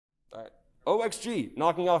OXG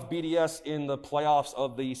knocking off BDS in the playoffs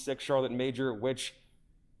of the 6 Charlotte Major, which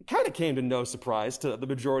kind of came to no surprise to the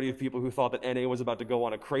majority of people who thought that NA was about to go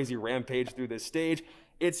on a crazy rampage through this stage.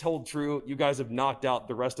 It's held true. You guys have knocked out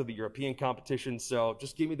the rest of the European competition, so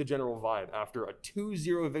just give me the general vibe. After a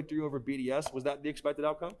 2-0 victory over BDS, was that the expected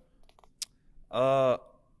outcome?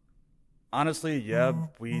 Honestly, yeah,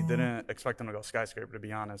 we didn't expect them to go Skyscraper, to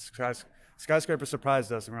be honest. Skyscraper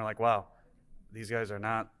surprised us, and we were like, wow, these guys are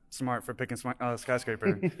not smart for picking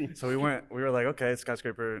Skyscraper. So we were like, okay,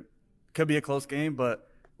 Skyscraper could be a close game, but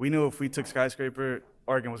we knew if we took Skyscraper,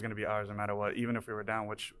 Oregon was going to be ours no matter what. Even if we were down,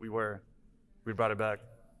 which we were, we brought it back.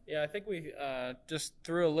 Yeah, I think we just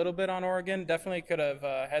threw a little bit on Oregon. Definitely could have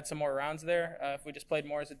had some more rounds there if we just played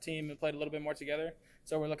more as a team and played a little bit more together.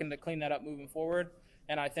 So we're looking to clean that up moving forward.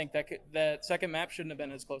 And I think that second map shouldn't have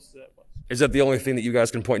been as close as it was. Is that the only thing that you guys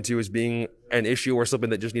can point to as being an issue or something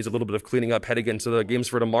that just needs a little bit of cleaning up heading into the games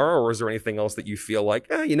for tomorrow? Or is there anything else that you feel like,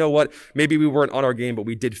 you know what, maybe we weren't on our game, but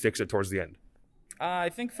we did fix it towards the end? I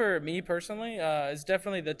think for me personally, it's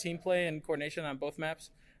definitely the team play and coordination on both maps.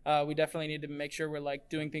 We definitely need to make sure we're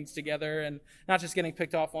doing things together and not just getting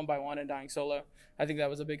picked off one by one and dying solo. I think that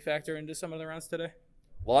was a big factor into some of the rounds today.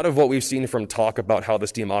 A lot of what we've seen from talk about how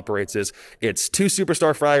this team operates is it's 2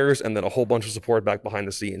 superstar fraggers and then a whole bunch of support back behind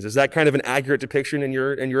the scenes. Is that kind of an accurate depiction in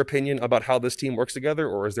your opinion about how this team works together,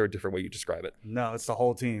 or is there a different way you describe it? No, it's the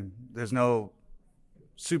whole team. There's no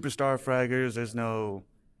superstar fraggers. There's no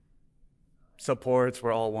supports.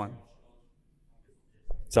 We're all one.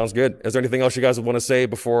 Sounds good. Is there anything else you guys would want to say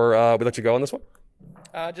before we let you go on this one?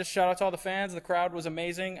 Just shout out to all the fans. The crowd was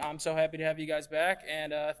amazing. I'm so happy to have you guys back.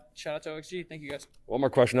 And shout out to OXG. Thank you, guys. One more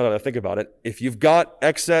question now that I think about it. If you've got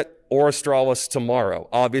Exet or Astralis tomorrow,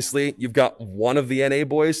 obviously you've got one of the NA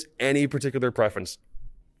boys. Any particular preference?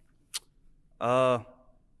 I'm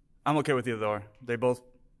okay with either or. They both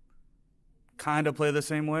kind of play the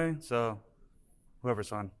same way, so whoever's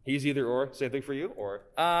fun. He's either or. Same thing for you, or?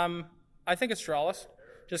 I think Astralis,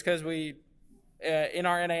 just because we in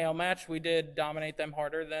our NAL match, we did dominate them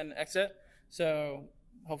harder than Exit. So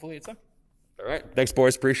hopefully it's them. All right. Thanks,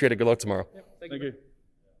 boys. Appreciate it. Good luck tomorrow. Yep, thank you.